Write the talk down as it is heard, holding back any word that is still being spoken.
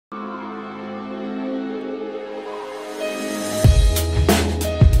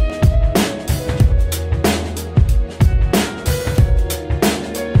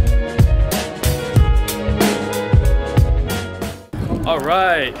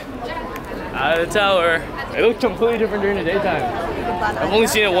Alright. Out of the tower. It looks completely different during the daytime. I've only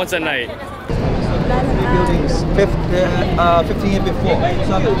seen it once at night. Buildings 15 years before.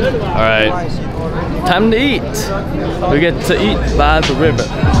 Alright. Time to eat. We get to eat by the river.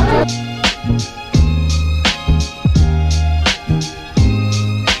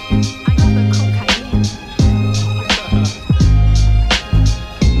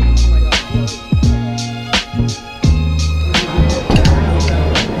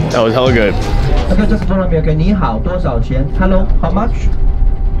 That was hella good. Okay, just follow me. Okay, 你好，多少钱? Hello, how much?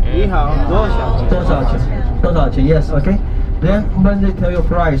 你好，多少钱? Yes, okay. Then when they tell you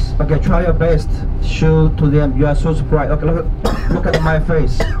price, okay, try your best. Show to them you are so surprised. Okay, look at my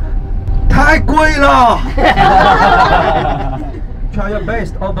face. 太贵了. Try your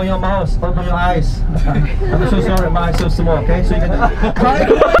best. Open your mouth. Open your eyes. I'm so sorry, my eyes so small. Okay, so you can.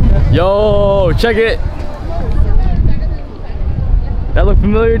 Yo, check it. That look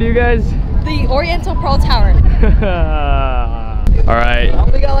familiar to you guys? The Oriental Pearl Tower. Alright.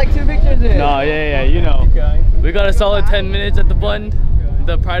 We got like 2 pictures in. No, yeah, you know. We got a solid 10 minutes at the Bund,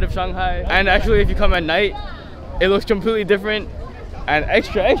 the pride of Shanghai. And actually, if you come at night, it looks completely different and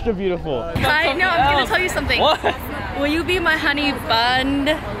extra beautiful. I know, I'm gonna tell you something. What? Will you be my honey Bund?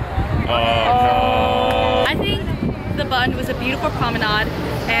 Oh, no. I think the Bund was a beautiful promenade,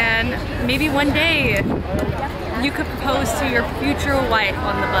 and maybe one day you could propose to your future wife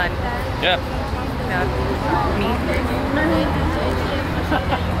on the Bund. Yeah. Me.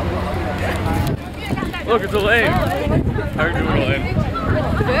 Look, it's Elaine. How are you doing, Elaine?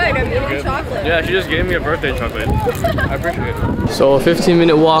 Good, I'm eating chocolate. Yeah, she just gave me a birthday chocolate. I appreciate it. So a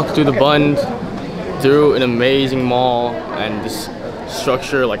 15-minute walk through the Bund, through an amazing mall and this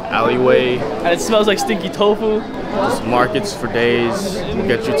structure like alleyway. And it smells like stinky tofu. Just markets for days. We'll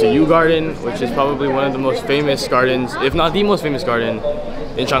get you to U Garden, which is probably one of the most famous gardens, if not the most famous garden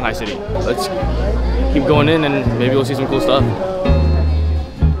in Shanghai City. Let's keep going in and maybe we'll see some cool stuff.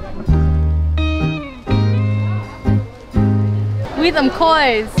 With them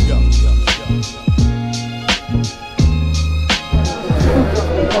coins.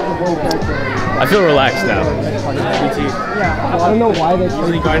 I feel relaxed now. Yeah, I don't know why they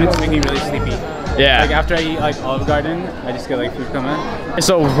usually gardens make me really sleepy. Yeah. Like after I eat like Olive Garden, I just get like food coming.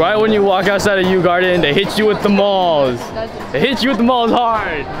 So right when you walk outside of U Garden, they hit you with the malls. They hit you with the malls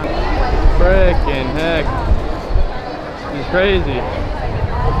hard. Frickin' heck. It's crazy.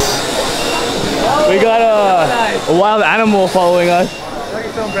 We got a wild animal following us.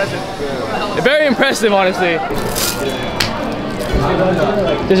 It's so impressive. Very impressive, honestly.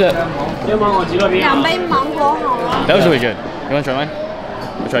 That was really good. You want to try mine?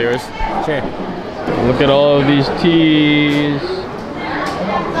 I'll try yours. Sure. Look at all of these teas.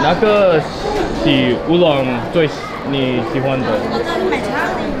 哪个是乌龙最你喜欢的？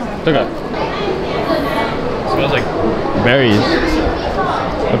这个 smells like berries.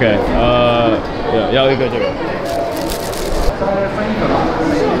 Okay. 要一个这个。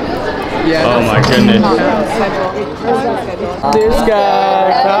Oh my goodness. This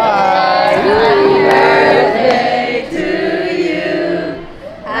guy. Hi. Happy birthday to you.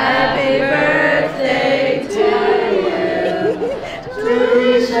 Happy birthday to you. 祝你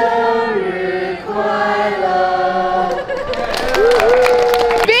生日快乐.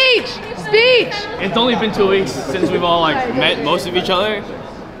 Speech! It's only been 2 weeks since we've all like met most of each other,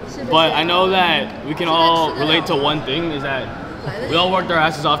 but I know that we can all relate to one thing, is that we all worked our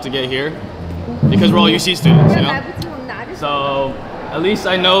asses off to get here because we're all UC students, you know? So at least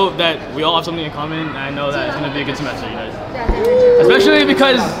I know that we all have something in common, and I know that it's gonna be a good semester, you guys. Especially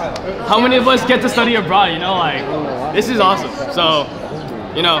because how many of us get to study abroad, you know? Like, this is awesome. So,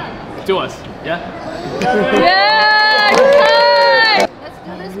 you know, to us, yeah? Yeah! Let's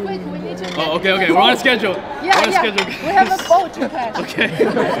do this quick. We need to get Oh, okay, we're on a schedule. Yeah, we're on a schedule. We have a boat to catch. Okay.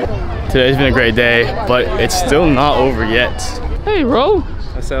 Today's been a great day, but it's still not over yet. Hey, bro.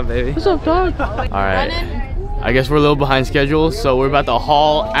 What's up, baby? What's up, dog? All right. I guess we're a little behind schedule, so we're about to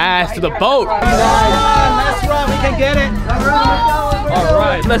haul ass to the boat. Let's run. We can get it. All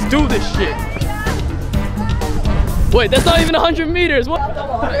right, let's do this shit. Wait, that's not even 100 meters. What?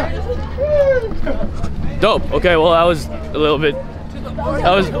 Dope. Okay, well, that was a little bit.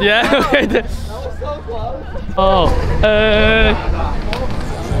 That was, yeah. Oh.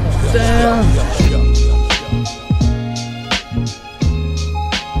 Damn.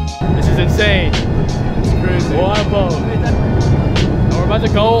 This is insane. It's crazy. What a boat. And we're about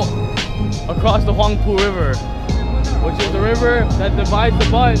to go across the Huangpu River, which is the river that divides the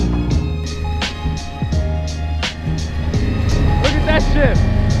Bund. Look at that ship.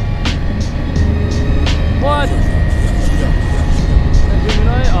 What?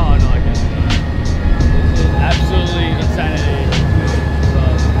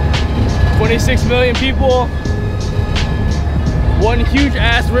 1.6 million people, one huge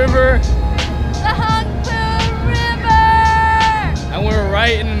ass river, The Hangpu River! and we're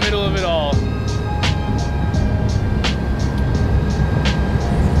right in the middle of it all.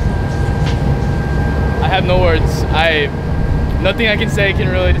 I have no words. Nothing I can say can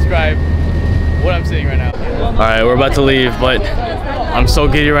really describe what I'm seeing right now. All right, we're about to leave, but I'm so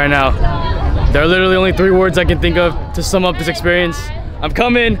giddy right now. There are literally only 3 words I can think of to sum up this experience. I'm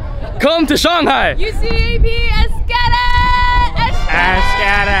coming. Come to Shanghai! UCAP Escada!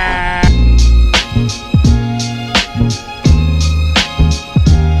 Escada!